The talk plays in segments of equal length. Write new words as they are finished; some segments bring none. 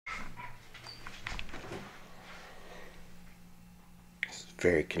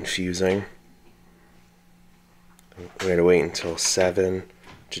very confusing. We had to wait until 7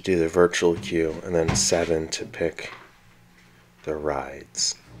 to do the virtual queue, and then 7 to pick the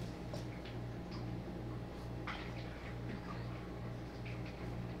rides.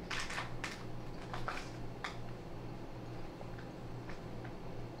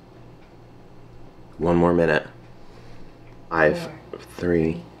 One more minute. 5,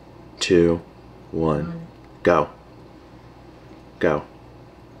 3, 2, 1. Go. Go.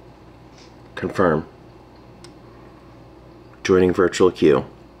 Confirm. Joining virtual queue.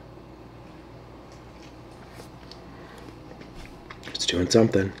 It's doing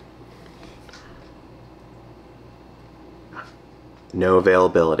something. No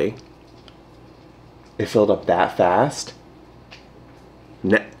availability. It filled up that fast.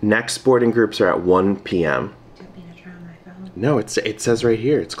 Next boarding groups are at 1 p.m. Do you want me to try on my phone? No, it says right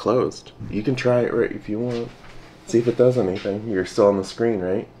here, it's closed. You can try it right if you want. See if it does anything. You're still on the screen,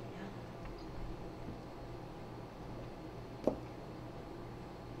 right? Yeah.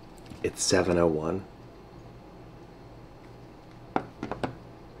 It's 7:01.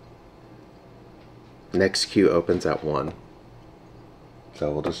 Next queue opens at 1.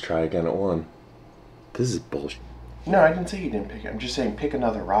 So we'll just try again at 1. This is bullshit. No, I didn't say you didn't pick it. I'm just saying pick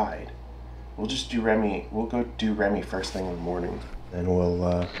another ride. We'll just do Remy. We'll go do Remy first thing in the morning. And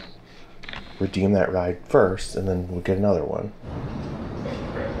we'll redeem that ride first, and then we'll get another one.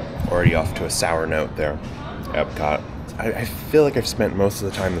 Already off to a sour note there. EPCOT. I feel like I've spent most of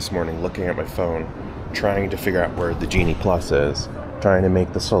the time this morning looking at my phone, trying to figure out where the Genie Plus is, trying to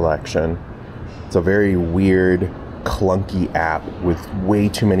make the selection. It's a very weird, clunky app with way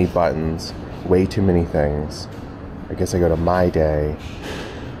too many buttons, way too many things. I guess I go to My Day,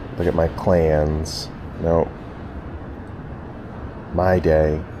 look at my plans. Nope. My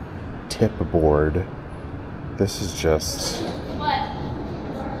Day, tip board. This is just...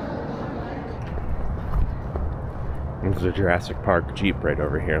 There's a Jurassic Park Jeep right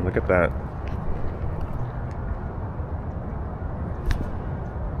over here. Look at that.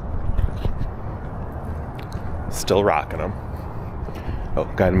 Still rocking them. Oh,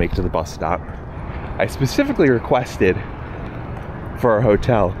 gotta make it to the bus stop. I specifically requested for our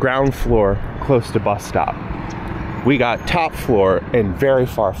hotel, ground floor, close to bus stop. We got top floor and very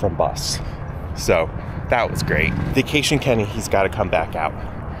far from bus. So that was great. Vacation Kenny, he's gotta come back out.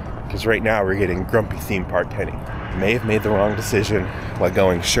 Because right now we're getting grumpy theme park Kenny. May have made the wrong decision while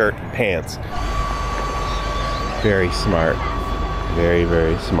going shirt, pants. Very smart. Very,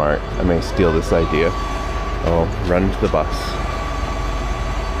 very smart. I may steal this idea. Oh, run to the bus.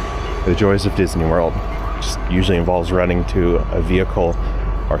 The joys of Disney World just usually involves running to a vehicle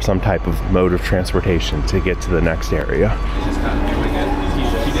or some type of mode of transportation to get to the next area.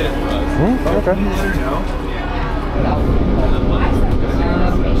 He did it for us. Okay.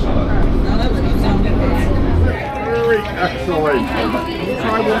 Very excellent.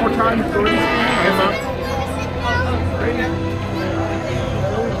 Try one more time.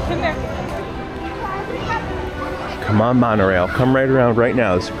 Come on, monorail. Come right around right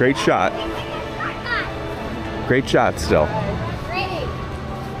now. It's a great shot. Great shot still.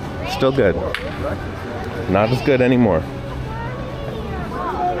 Still good. Not as good anymore.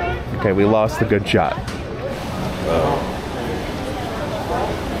 Okay, we lost the good shot.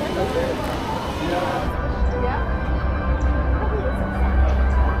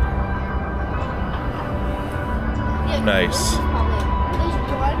 Nice.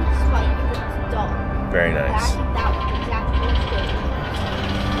 Very nice.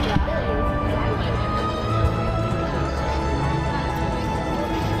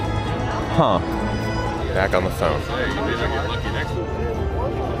 Huh. Back on the phone.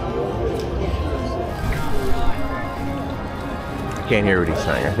 Can't hear what he's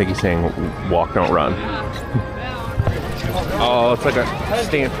saying. I think he's saying walk, don't run. Oh, it's like a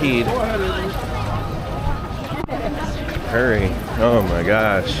stampede. Hurry. Oh my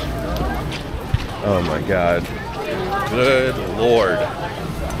gosh. Oh my god. Good lord.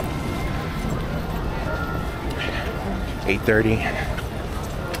 8:30.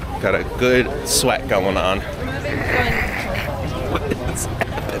 Got a good sweat going on. What is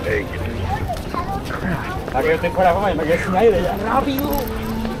happening?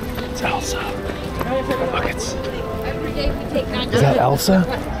 It's Elsa. Look, it's... Is that Elsa?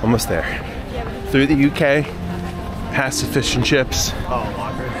 Almost there. Through the UK, past the fish and chips,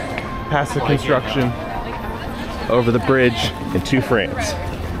 past the construction, over the bridge, and to France.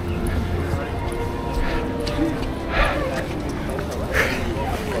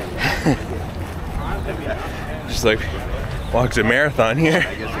 Just like walked a marathon here.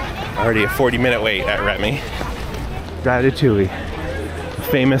 Already a 40-minute wait at Remy. Ratatouille.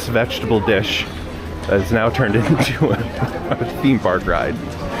 famous vegetable dish that is now turned into a theme park ride.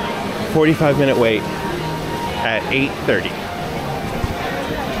 45-minute wait at 8:30.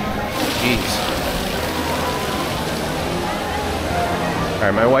 Jeez. All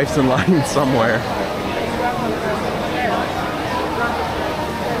right, my wife's in line somewhere.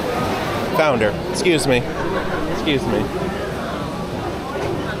 Found her. Excuse me. Excuse me.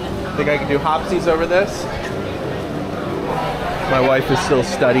 Think I could do hopsies over this? My wife is still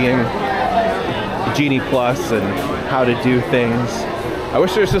studying Genie Plus and how to do things. I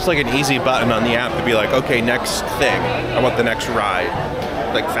wish there was just like an easy button on the app to be like, okay, next thing. I want the next ride.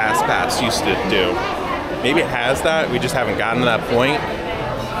 Like Fast Pass used to do. Maybe it has that, we just haven't gotten to that point.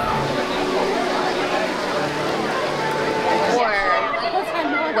 Or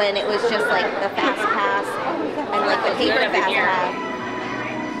when it was just like the Fast Pass and like the paper Fast Pass.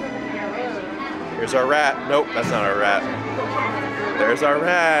 Here's our rat. Nope, that's not our rat. There's our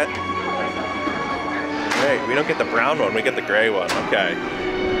rat. Great, we don't get the brown one, we get the gray one. Okay.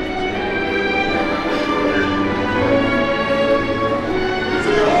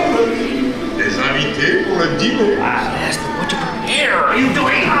 Des invités pour le dîner. Ah, Master, what you here? Are you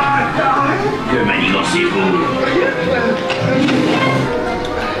doing? Que manigancez-vous?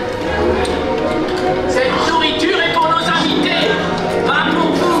 Cette nourriture est pour nos invités, pas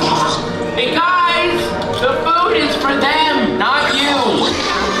pour vous. Hey guys, the food is for them, not you.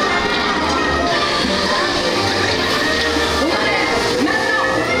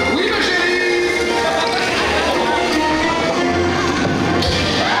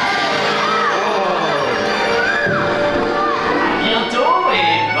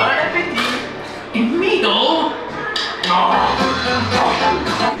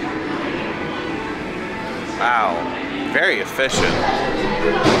 Wow, very efficient.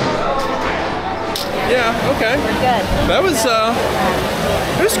 Yeah, okay. We're good. That was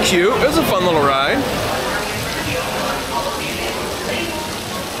it was cute. It was a fun little ride.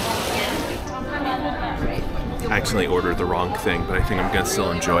 I accidentally ordered the wrong thing, but I think I'm gonna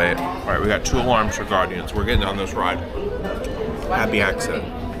still enjoy it. All right, we got 2 alarms for Guardians. We're getting on this ride. Happy accident.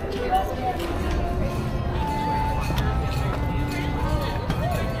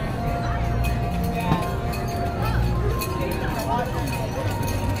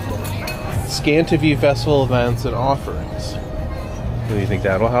 Scan to view festival events and offerings. Do you think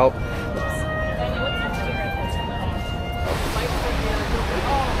that'll help?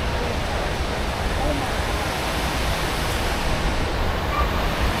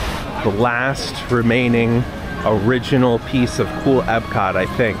 The last remaining original piece of cool EPCOT, I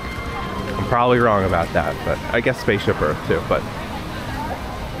think. I'm probably wrong about that, but I guess Spaceship Earth too, but.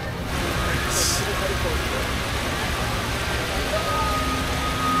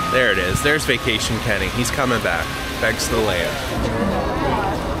 There it is. There's Vacation Kenny. He's coming back. Thanks to the land.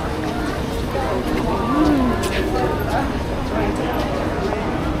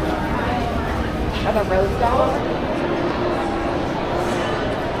 Are the roads down?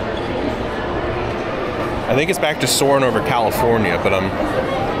 I think it's back to soaring over California, but I'm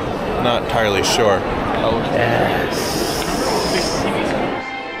not entirely sure. Oh, yes.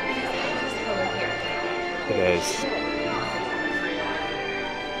 It is.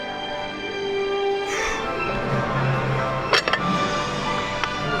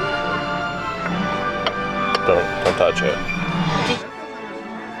 Don't touch it.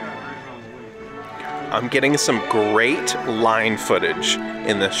 I'm getting some great line footage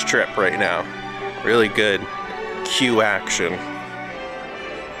in this trip right now. Really good cue action.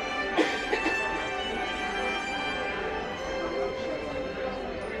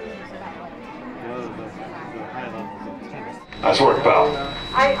 Nice work, pal.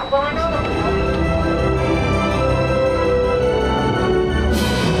 I know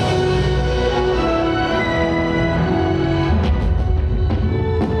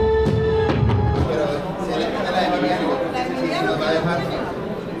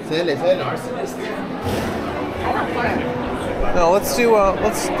No, let's do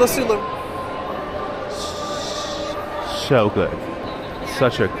so good.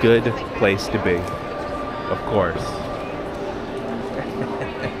 Such a good place to be. Of course.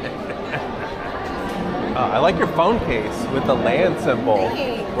 I like your phone case with the land symbol.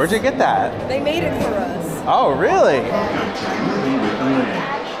 Thanks. Where'd you get that? They made it for us. Oh, really?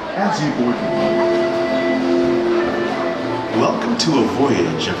 As you board. Welcome to a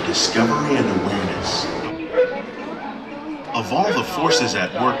voyage of discovery and awareness. Of all the forces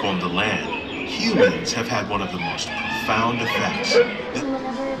at work on the land, humans have had one of the most profound effects.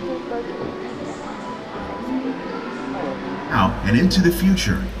 Out and into the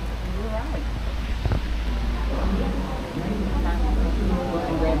future.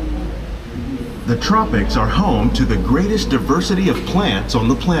 The tropics are home to the greatest diversity of plants on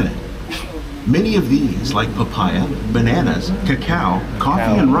the planet. Many of these, like papaya, bananas, cacao,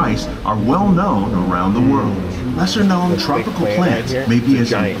 coffee, and rice, are well known around the world. Lesser known tropical plants may be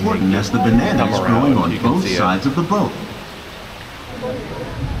as important as the bananas growing on both sides of the boat.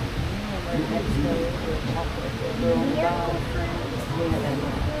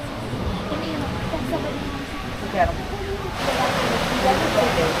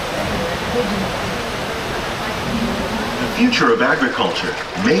 The future of agriculture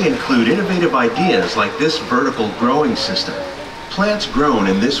may include innovative ideas like this vertical growing system. Plants grown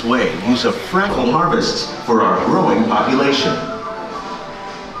in this way use a fraction harvests for our growing population.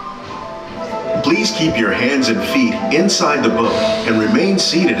 Please keep your hands and feet inside the boat and remain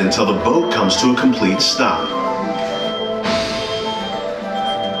seated until the boat comes to a complete stop.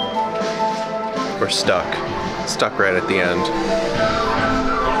 We're stuck right at the end.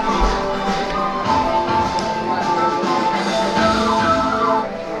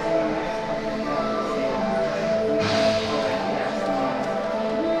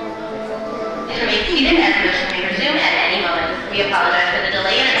 We apologize for the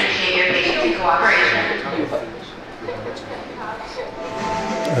delay and appreciate your patience and cooperation.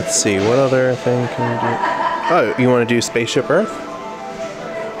 Let's see, what other thing can we do? Oh, you want to do Spaceship Earth?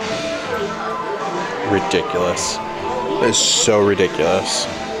 Ridiculous. It's so ridiculous.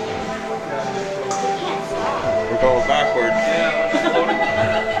 We're going backwards.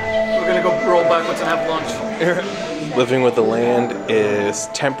 We're gonna go roll backwards and have lunch. Living with the Land is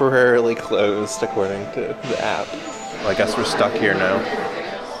temporarily closed according to the app. Well, I guess we're stuck here now.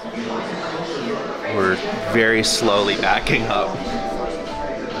 We're very slowly backing up.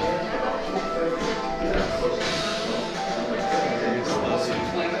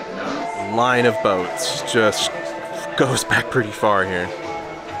 Line of boats just goes back pretty far here.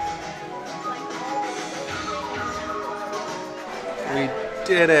 We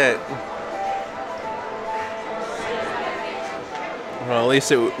did it. Well, at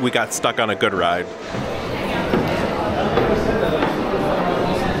least we got stuck on a good ride.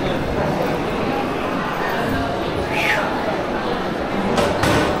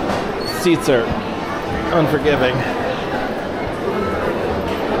 Seats are unforgiving.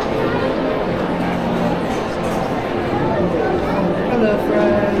 Hello,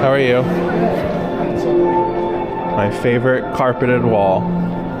 friend. How are you? My favorite carpeted wall.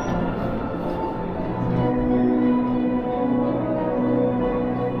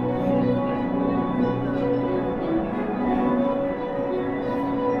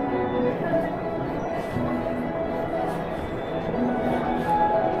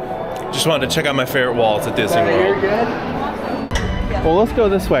 Just wanted to check out my favorite walls at Disney World. You're good? Well, let's go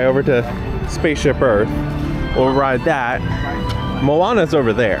this way over to Spaceship Earth. We'll ride that. Moana's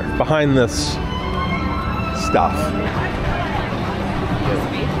over there, behind this stuff.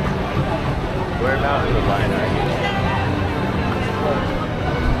 We're not in the line, are you?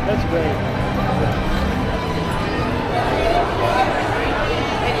 That's great.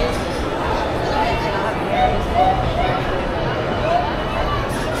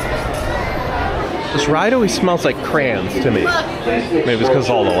 This ride always smells like crayons to me. Maybe it's because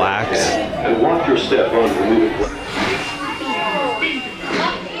of all the wax. And walk your step on to move it.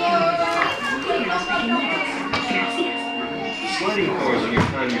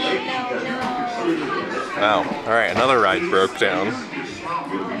 Wow. Alright, another ride broke down.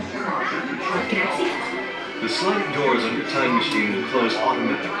 The sliding doors on your time machine will close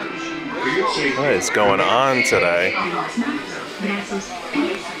automatically. For your safety. What is going on today?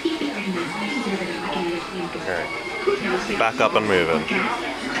 Alright. Back up and moving.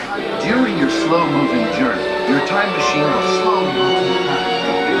 During your slow-moving journey, your time machine will slowly move to the past.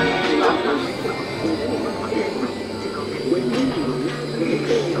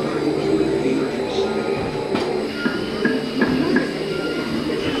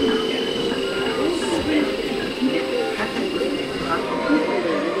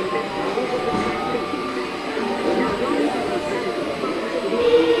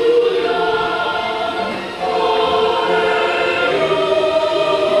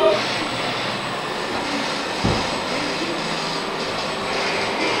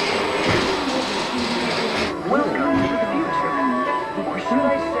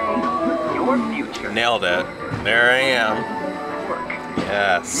 Nailed it. There I am.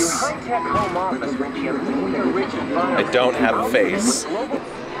 Yes. I don't have a face.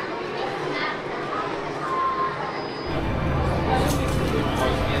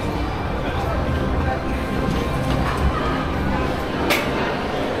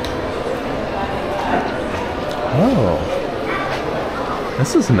 Oh.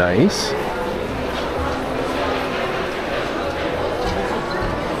 This is nice.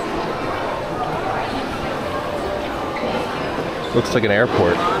 Looks like an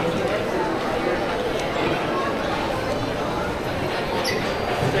airport.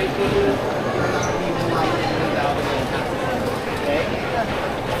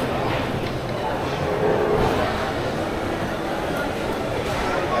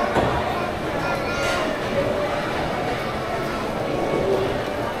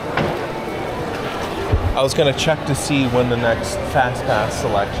 I was gonna check to see when the next Fast Pass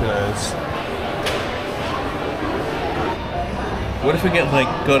selection is. What if we go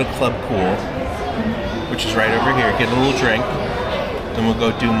to Club Pool, which is right over here, get a little drink, then we'll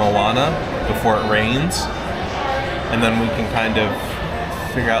go do Moana before it rains, and then we can kind of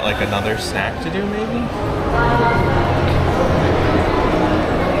figure out like another snack to do maybe?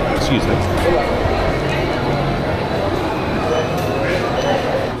 Excuse me.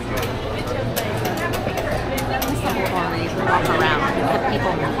 Walk around and put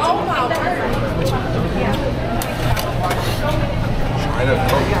people. I don't know.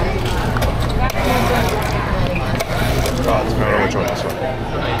 Oh, it's not which one this one.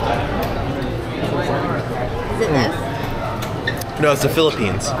 Is it this? No, it's the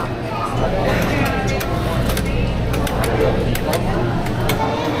Philippines.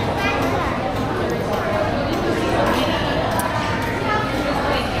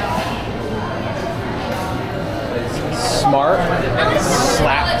 Smart,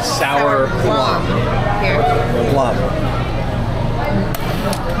 slap, sour, plum. Here. Plum.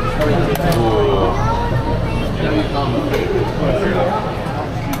 Ooh.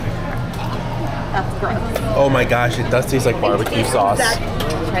 That's gross. Oh my gosh, it does taste like barbecue sauce.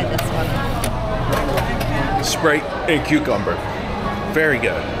 Try this one. Sprite and cucumber. Very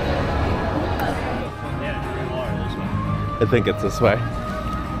good. I think it's this way.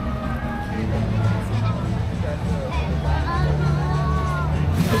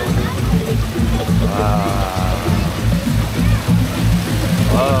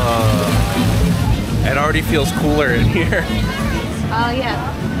 It already feels cooler in here. Oh yeah.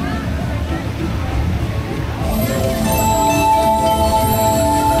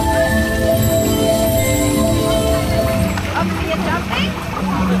 Oh, see it jumping?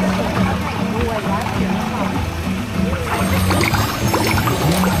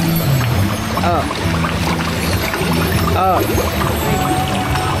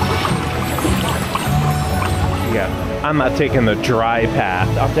 Yeah, I'm not taking the dry path.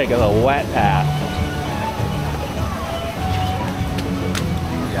 I'm taking the wet path.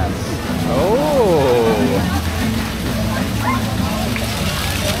 Yes. Oh.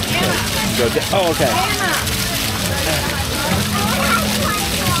 Go down. Oh, okay.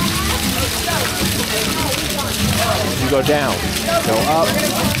 You go down. Go up.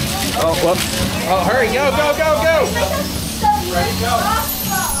 Oh, whoops. Oh, hurry. Go, go, go, go. Ready, go.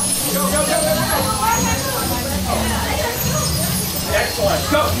 Go, go, go, go, go. Excellent.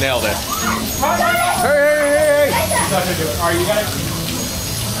 Go. Nailed it. Hey, hey, hey, hey. Are you guys?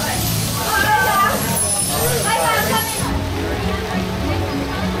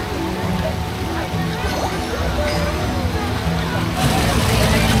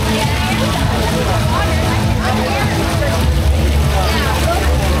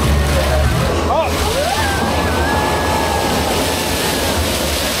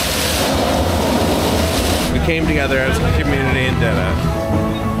 We came together as a community and did it.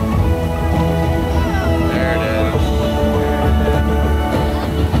 There it is.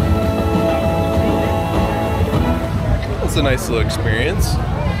 That's a nice little experience.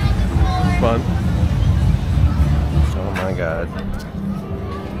 Fun. Oh my god.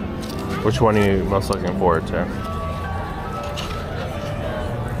 Which one are you most looking forward to?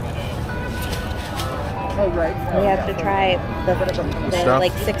 We have to try the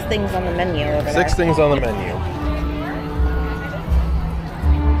like 6 things on the menu over there. 6 things on the menu.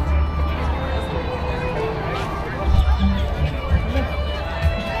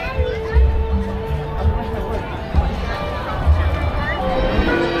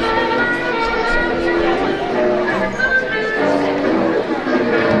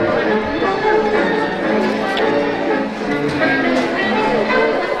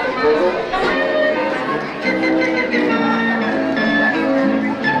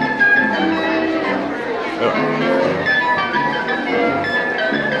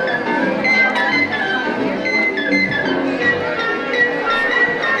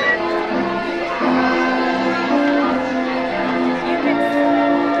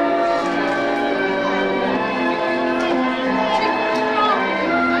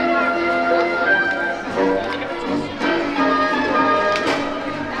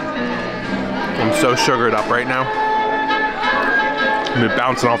 So sugared up right now. I'm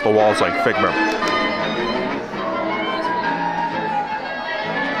bouncing off the walls like Figment.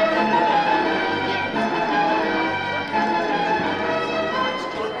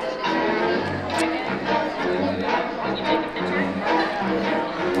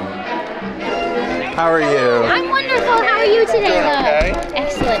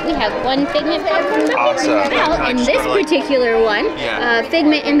 have one Figment bucket Awesome. out, and this particular one, Yeah.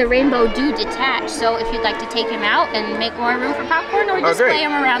 Figment and the Rainbow do detach. So if you'd like to take him out and make more room for popcorn or display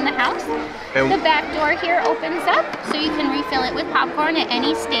him around the house, And the back door here opens up so you can refill it with popcorn at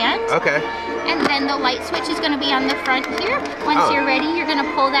any stand. okay. And then the light switch is going to be on the front here. Once you're ready, you're going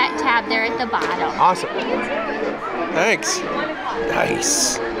to pull that tab there at the bottom. Awesome. Thanks.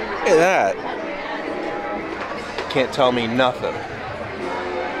 Nice. Look at that. Can't tell me nothing.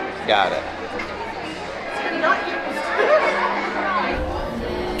 Got it.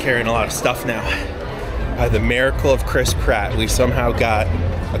 Carrying a lot of stuff now. By the miracle of Chris Pratt, we somehow got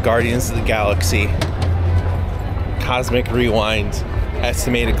a Guardians of the Galaxy Cosmic Rewind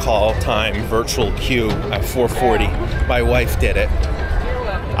estimated call time virtual queue at 4:40. My wife did it.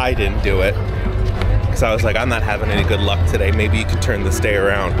 I didn't do it. Because I was like, I'm not having any good luck today. Maybe you could turn this day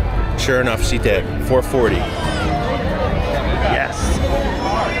around. Sure enough, she did. 4:40. Yes.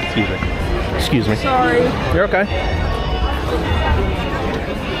 Excuse me. Excuse me. Sorry. You're okay.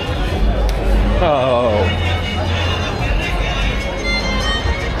 Oh.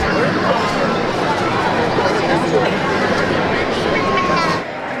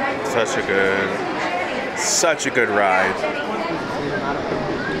 Such a good ride.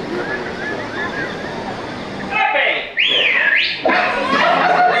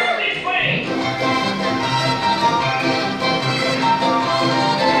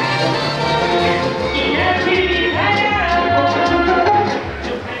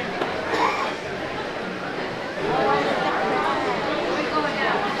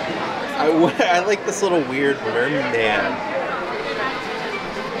 I like this little weird merman.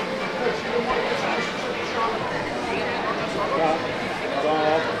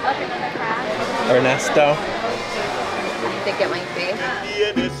 Ernesto. I think it might be.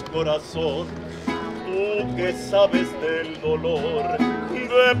 Tienes corazón, tú que sabes del dolor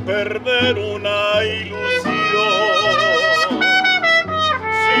de perder una ilusión.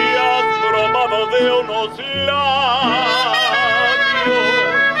 Si has probado de unos labios,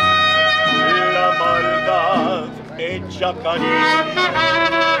 la maldad hecha caricia.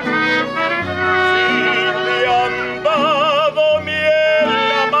 Si te han dado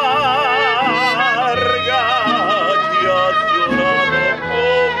miel amarga, y has llorado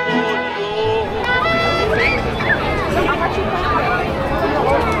como yo.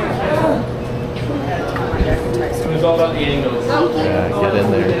 Get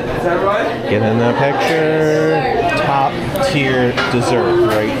in there. Get in the picture. Top tier dessert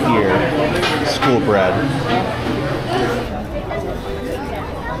right here. School bread.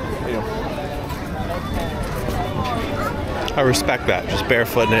 I respect that. Just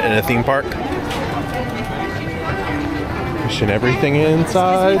barefooting it in a theme park. Pushing everything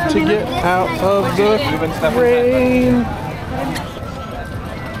inside to get out of the rain.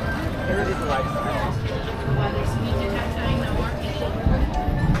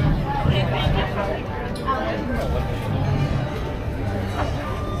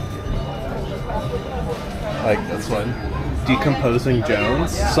 Like this one. Decomposing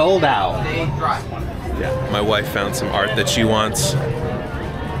Jones. Sold out. Yeah. My wife found some art that she wants.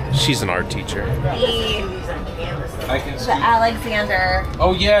 She's an art teacher. The Alexander.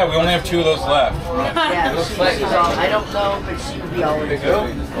 Oh yeah, we only have 2 of those left. Yeah, I don't know, but she would be all over it.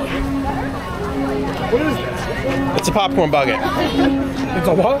 What is this? It's a popcorn bucket. It's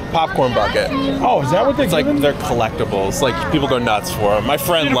a what? Popcorn bucket. Oh, is that what they? It's like they're collectibles. Like people go nuts for them. My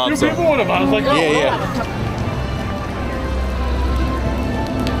friend loves them. People want them. I was like, oh, Yeah.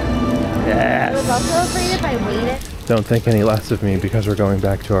 Yes. I was also afraid if I waited. Don't think any less of me because we're going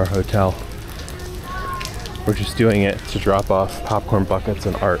back to our hotel. We're just doing it to drop off popcorn buckets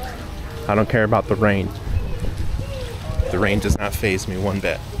and art. I don't care about the rain. The rain does not faze me one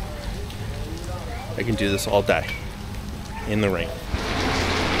bit. I can do this all day in the rain.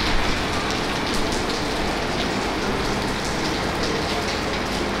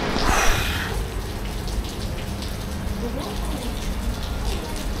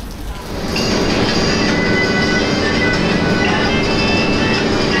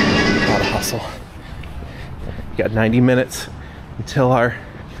 Got 90 minutes until our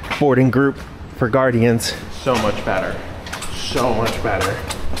boarding group for Guardians. So much better. So much better.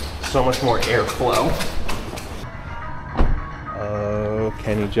 So much more airflow. Oh,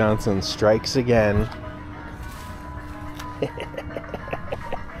 Kenny Johnson strikes again.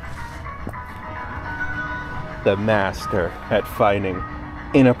 The master at finding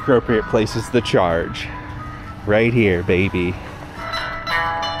inappropriate places to charge. Right here, baby.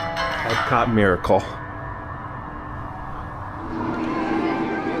 EPCOT miracle.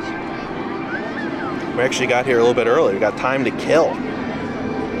 We actually got here a little bit early. We got time to kill.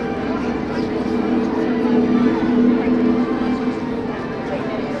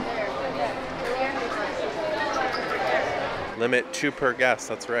 Limit 2 per guest,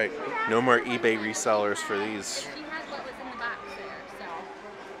 that's right. No more eBay resellers for these.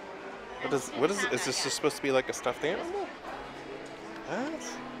 What is this just supposed to be like a stuffed animal? What?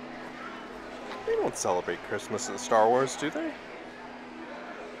 They don't celebrate Christmas in Star Wars, do they?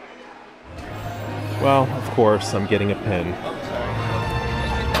 Well, of course, I'm getting a pin.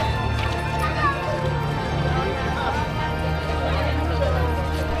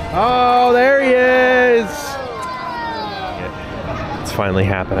 Oh, there he is! It's finally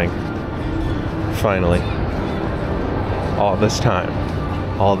happening. Finally. All this time.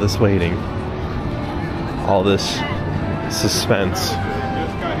 All this waiting. All this suspense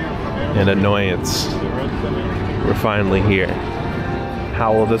and annoyance. We're finally here.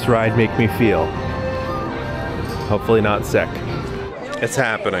 How will this ride make me feel? Hopefully not sick. It's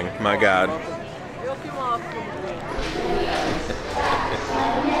happening, my God.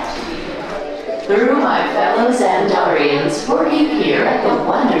 Through my fellow Xandarians working here at the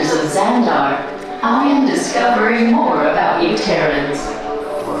wonders of Xandar, I am discovering more about you Terrans.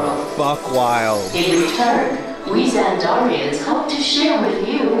 Buck wild. In return, we Xandarians hope to share with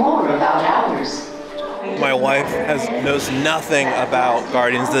you more about ours. My wife knows nothing about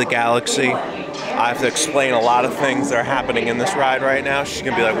Guardians of the Galaxy. I have to explain a lot of things that are happening in this ride right now. She's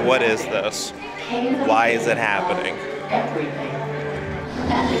gonna be like, what is this? Why is it happening? Everything.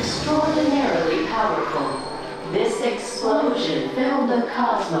 And extraordinarily powerful. This explosion filled the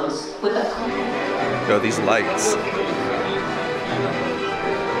cosmos with a... Go, these lights.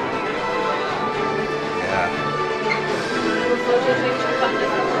 Yeah.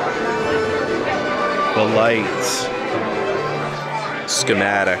 The lights.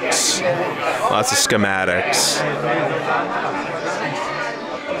 Schematics. Lots of schematics.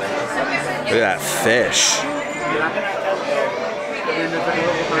 Look at that fish.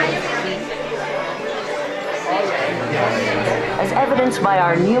 As evidenced by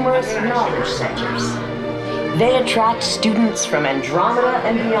our numerous knowledge centers. They attract students from Andromeda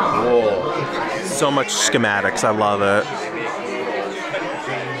and beyond. Whoa. So much schematics, I love it.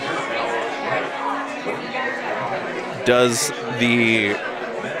 Does the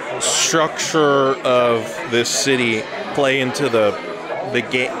structure of this city play into the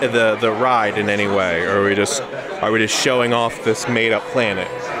ride in any way, or are we just showing off this made-up planet?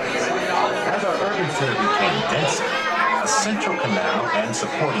 As our urban center became denser, the central canal and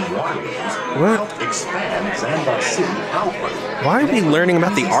supporting waterways helped expand Xandar City outward. Why are we learning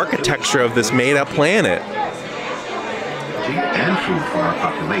about the architecture of this made-up planet? And food for our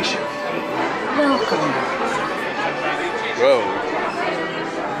population. Welcome. Whoa.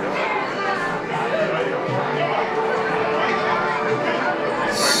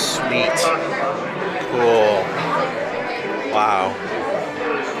 Sweet. Cool. Wow.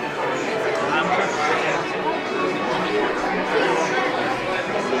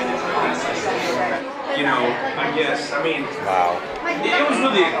 You know, I guess, I mean, wow. It was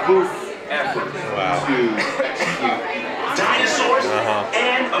really a goof effort to execute dinosaurs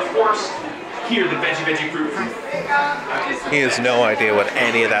and, of course, here the veggie fruit. He has no idea what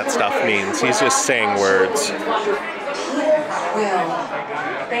any of that stuff means. He's just saying words. Well,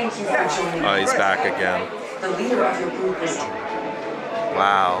 thank you for joining. Oh, he's back again. The leader of your group is...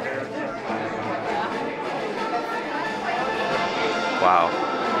 Wow. Wow.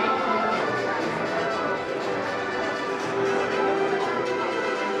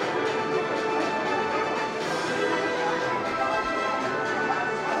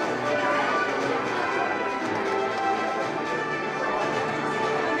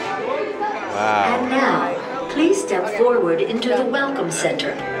 And now, please step forward into the Welcome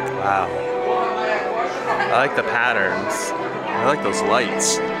Center. Wow. I like the patterns. I like those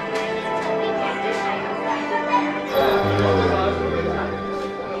lights.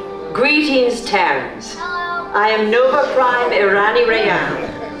 Greetings, Terrans. I am Nova Prime Irani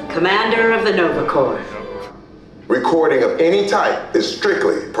Rayan, commander of the Nova Corps. Recording of any type is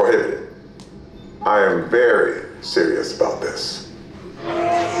strictly prohibited. I am very serious about this.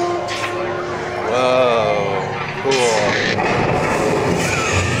 Whoa, cool.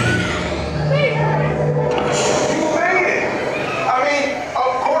 You made it! I mean,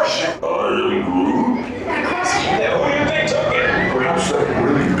 of course you... I am Groot. Yeah, who do you think took it? Perhaps that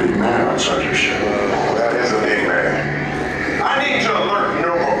really big man outside your ship. That is a big man. I need to alert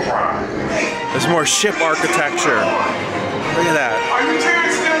Nova Prime. There's more ship architecture. Look at that. Are you two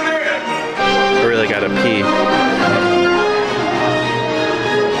still there? I really gotta pee.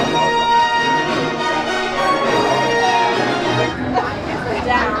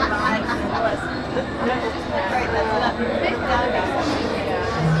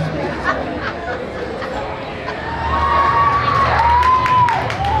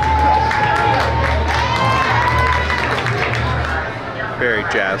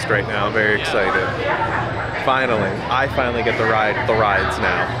 jazzed right now, very excited. Finally, I finally get the rides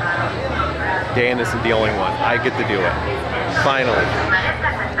now. Dan isn't the only one. I get to do it. Finally.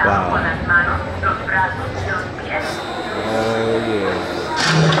 Wow. Oh yeah.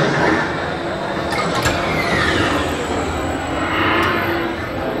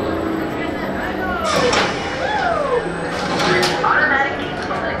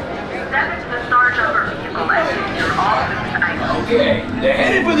 Okay, they're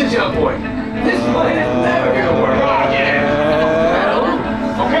headed for the jump point. This plan is never gonna work.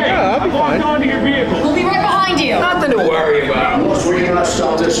 Okay, I'm going on to your vehicle. We'll be right behind you. Nothing to worry about. Unless we cannot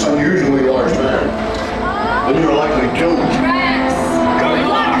stop this unusually large man, then you're likely doomed. Good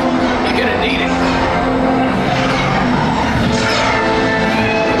luck. You're gonna need it.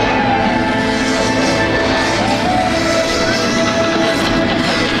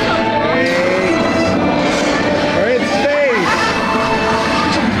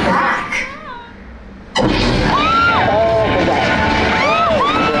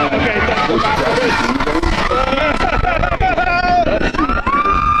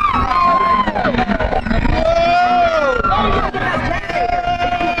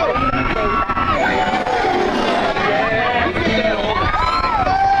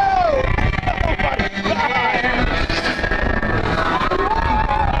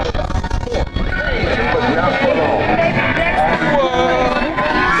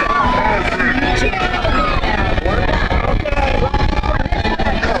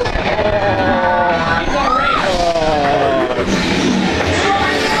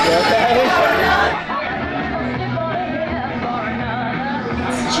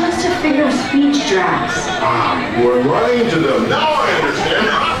 We're running to them. Now I understand.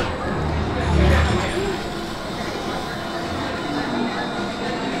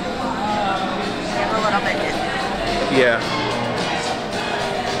 Yeah.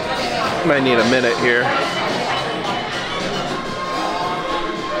 Might need a minute here.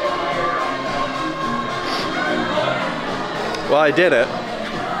 Well, I did it.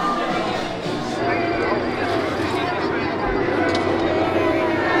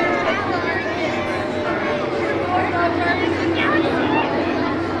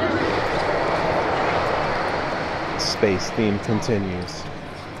 Space theme continues.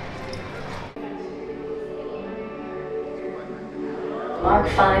 Mark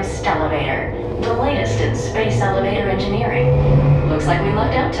V Stellarator, the latest in space elevator engineering. Looks like we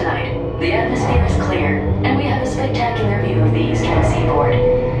lucked out tonight. The atmosphere is clear, and we have a spectacular view of the eastern seaboard.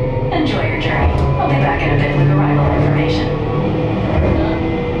 Enjoy your journey. I'll be back in a bit with arrival information.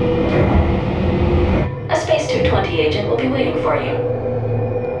 A Space 220 agent will be waiting for you.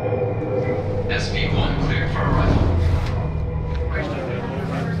 SP1 cleared for arrival.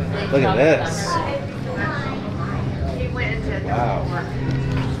 Look at this. Wow.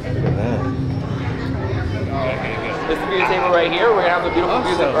 Look at that. This is the view table right here. We're gonna have the beautiful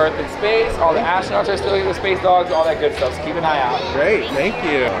views of Earth and space. All the astronauts are still here, the space dogs, all that good stuff. So keep an eye out. Great, thank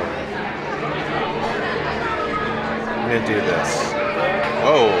you. I'm gonna do this.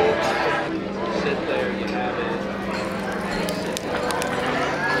 Oh. Sit there, you have it.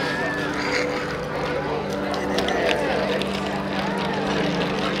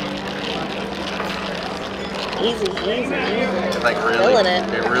 Easy, easy, easy. Like really,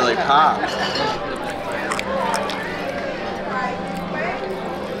 it really pops.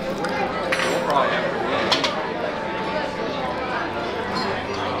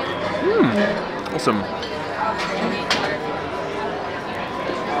 Awesome.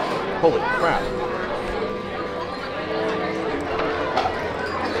 Holy crap.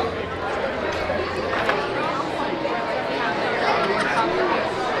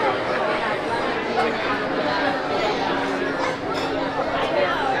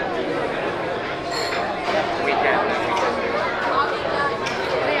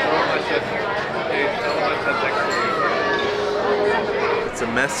 It's a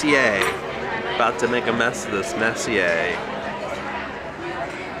Messier. About to make a mess of this Messier.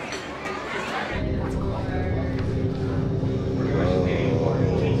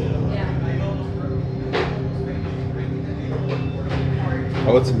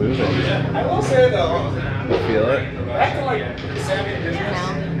 Oh, it's moving. I will say though, You feel it? back to like savvy business.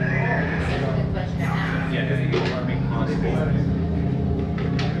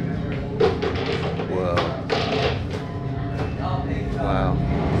 Whoa. Wow.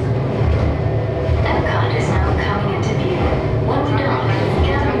 EPCOT is now coming into view. When we dock,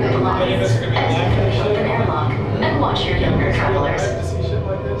 gather your belongings, exit through the open airlock, and watch your younger travelers.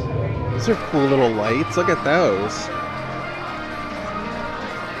 Those are cool little lights. Look at those.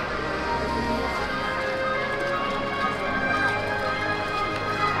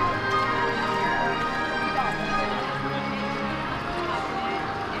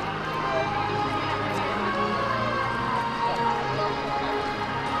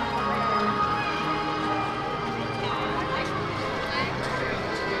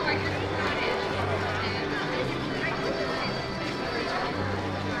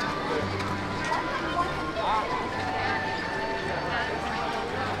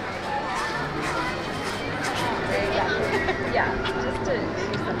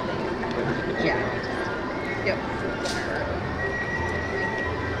 Yeah. Yep.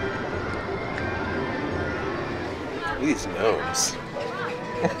 These gnomes.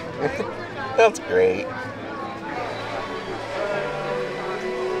 That's great.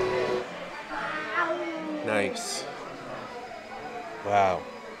 Nice. Wow.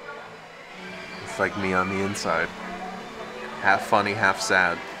 It's like me on the inside. Half funny, half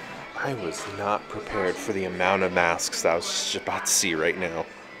sad. I was not prepared for the amount of masks that I was just about to see right now.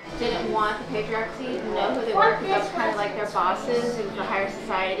 Didn't want the patriarchy to know who they were because that was kind of like their bosses. It was the higher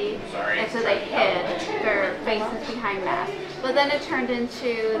society. And so they hid their faces behind masks. But then it turned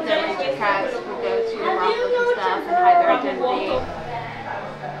into the aristocrats would go to the brothels and stuff and hide their identity.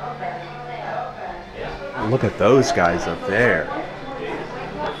 Look at those guys up there.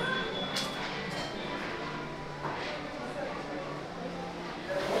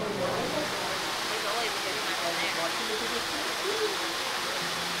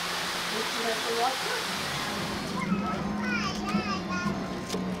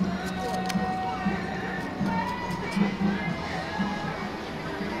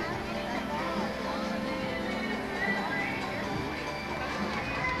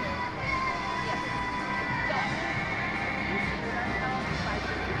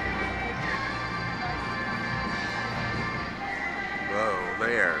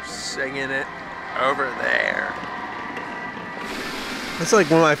 They are singing it over there. That's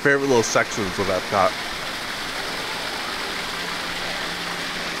like one of my favorite little sections of EPCOT.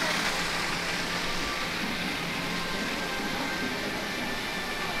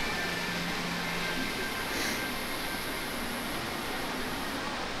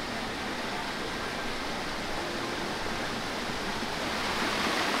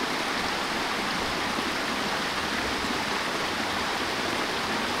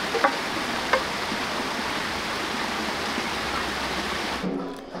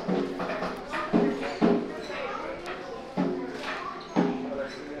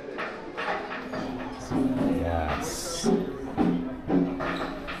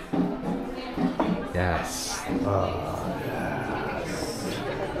 Yes. Oh, yes.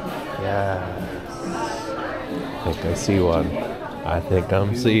 Yes. I think I see one. I think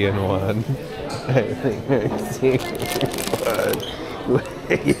I'm seeing one. I think I'm seeing one.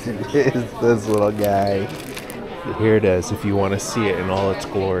 Wait, it's this little guy. Here it is, if you want to see it in all its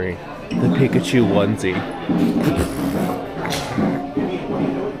glory. The Pikachu onesie.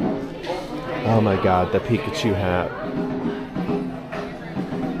 Oh my god, the Pikachu hat.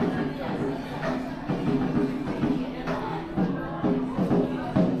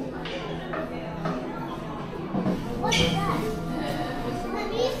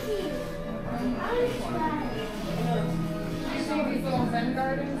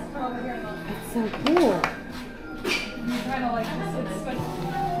 It's so cool.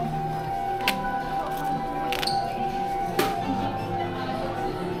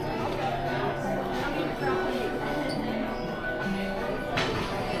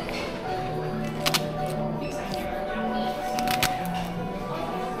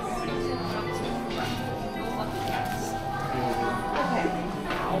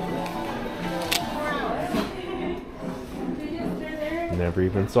 Never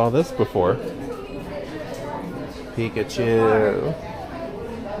even saw this before. Pikachu.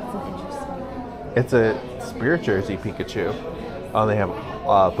 It's a Spirit Jersey Pikachu. Oh, they have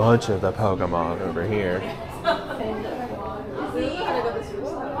a bunch of the Pokemon over here.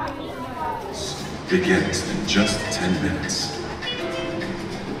 Begins in just 10 minutes.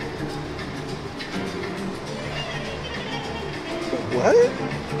 What?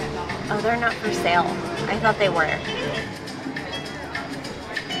 Oh, they're not for sale. I thought they were.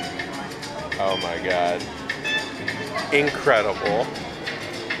 Oh my god. Incredible.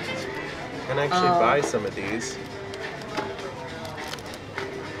 I can actually buy some of these.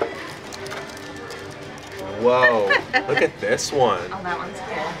 Whoa. Look at this one. Oh, that one's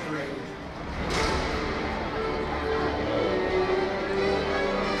cool.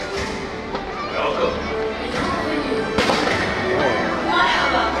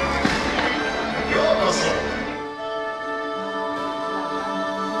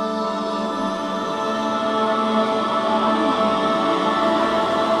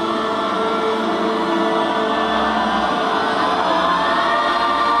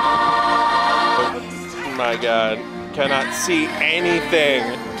 My god, cannot see anything.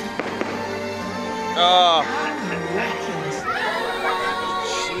 Oh,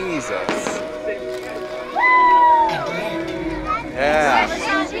 Jesus. Yeah.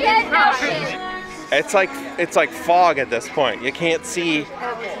 It's like fog at this point. You can't see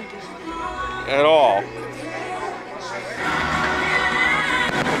at all.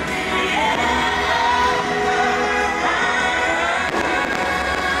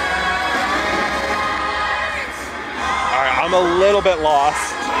 little bit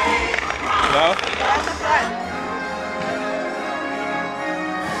lost. No?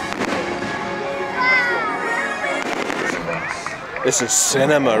 This is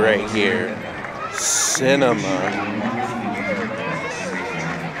cinema right here. Cinema.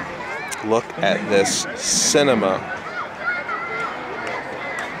 Look at this cinema.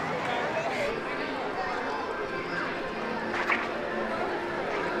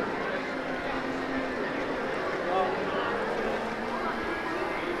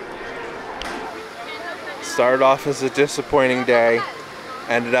 Started off as a disappointing day,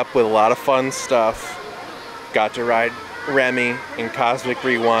 ended up with a lot of fun stuff. Got to ride Remy in Cosmic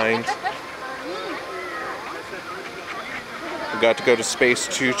Rewind. We got to go to Space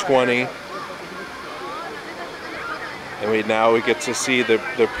 220. And now we get to see the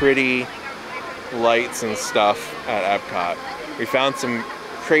pretty lights and stuff at EPCOT. We found some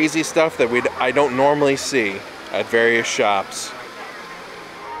crazy stuff that I don't normally see at various shops.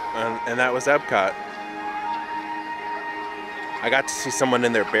 And that was EPCOT. I got to see someone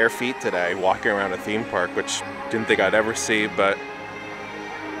in their bare feet today walking around a theme park, which didn't think I'd ever see, but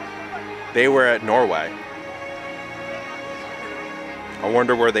they were at Norway. I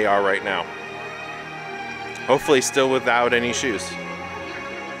wonder where they are right now. Hopefully still without any shoes.